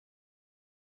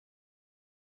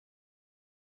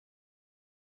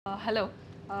Hello,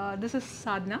 this is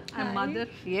Sadhana. I'm Hi. mother,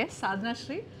 yes, Sadhana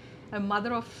Shree. I'm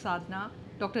mother of Sadhana,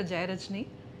 Dr. Jayarajni.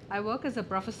 I work as a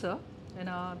professor in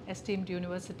a esteemed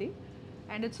university,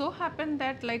 and it so happened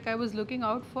that I was looking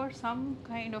out for some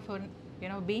kind of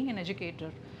being an educator.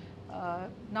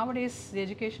 Nowadays, the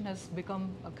education has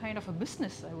become a kind of a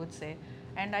business, I would say,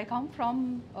 and I come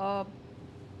from a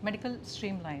medical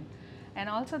streamline. And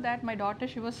also that my daughter,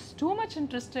 she was too much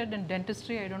interested in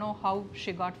dentistry. I don't know how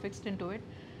she got fixed into it,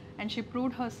 and she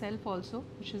proved herself also.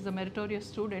 She's a meritorious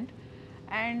student.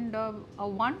 And a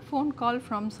one phone call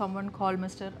from someone called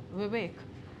Mr. Vivek,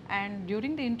 and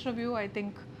during the interview, I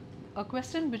think a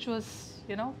question which was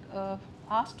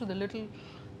asked to the little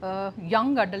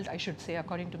young adult, I should say,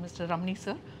 according to Mr. Ramani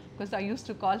sir, because I used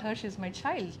to call her, she's my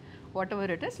child, whatever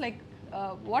it is,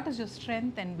 what is your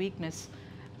strength and weakness?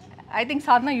 I think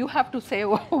Sadhana, you have to say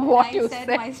what you said. I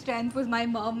said my strength was my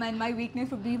mom and my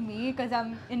weakness would be me because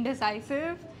I'm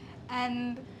indecisive.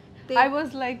 And I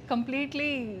was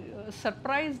completely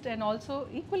surprised, and also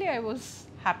equally I was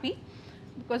happy,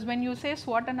 because when you say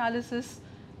SWOT analysis,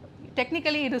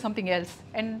 technically it is something else.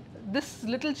 And this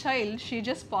little child, she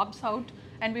just pops out,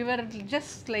 and we were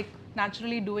just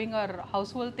naturally doing our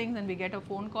household things, and we get a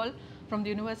phone call from the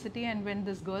university, and when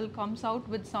this girl comes out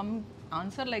with some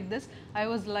answer like this, I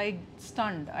was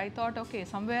stunned. I thought, okay,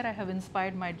 somewhere I have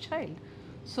inspired my child.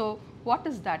 So what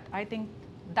is that? I think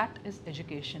that is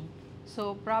education.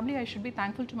 So probably I should be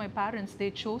thankful to my parents.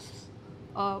 They chose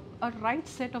a right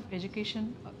set of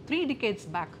education 3 decades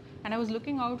back, and I was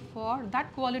looking out for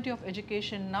that quality of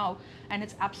education now, and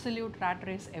it's absolute rat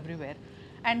race everywhere.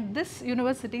 And this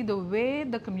university, the way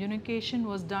the communication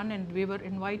was done, and we were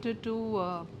invited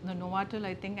to the Novotel,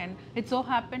 I think, and it so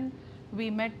happened we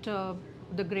met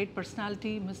the great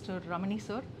personality, Mr. Ramani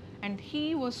sir, and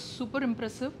he was super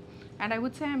impressive. And I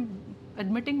would say I'm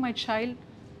admitting my child.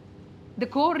 The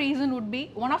core reason would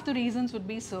be, one of the reasons would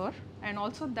be sir, and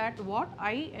also that what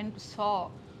I saw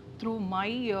through my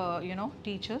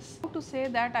teachers, to say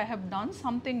that I have done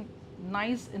something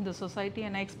nice in the society,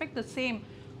 and I expect the same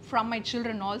from my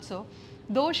children also.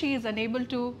 Though she is unable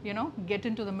to get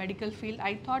into the medical field,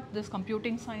 I thought this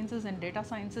computing sciences and data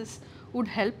sciences would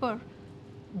help her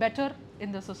better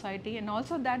in the society, and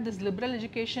also that this liberal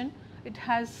education, it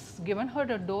has given her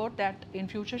a door that in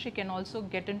future she can also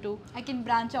get into. I can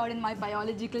branch out in my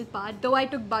biological part. Though I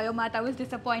took biomath, I was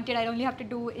disappointed. I only have to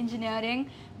do engineering.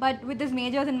 But with this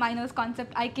majors and minors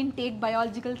concept, I can take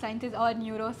biological sciences or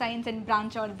neuroscience and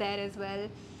branch out there as well.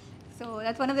 So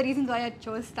that's one of the reasons why I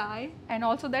chose Sai. And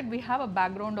also that we have a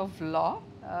background of law.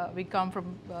 We come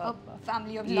from a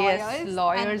family of lawyers. Yes,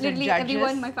 lawyers and judges.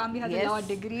 Everyone in my family has a law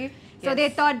degree. So they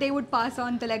thought they would pass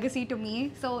on the legacy to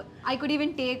me. So I could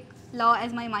even take law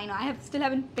as my minor. I still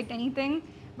haven't picked anything,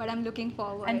 but I'm looking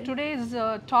forward. And today's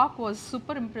talk was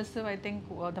super impressive. I think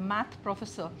the math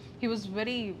professor, he was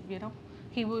very,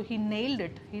 he nailed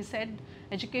it. He said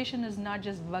education is not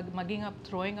just mugging up,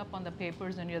 throwing up on the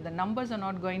papers, and the numbers are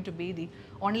not going to be the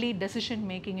only decision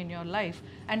making in your life.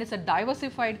 And it's a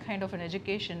diversified kind of an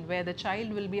education where the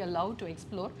child will be allowed to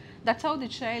explore. That's how the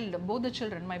child, both the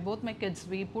children, both my kids,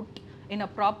 we put in a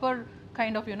proper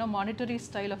kind of monetary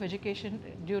style of education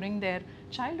during their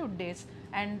childhood days,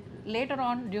 and later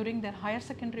on during their higher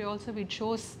secondary also we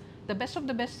chose the best of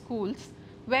the best schools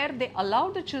where they allow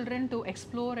the children to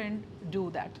explore and do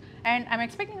that. And I'm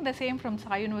expecting the same from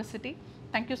Sai University.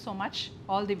 Thank you so much.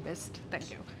 All the best.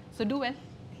 Thank you. So do well.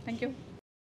 Thank you.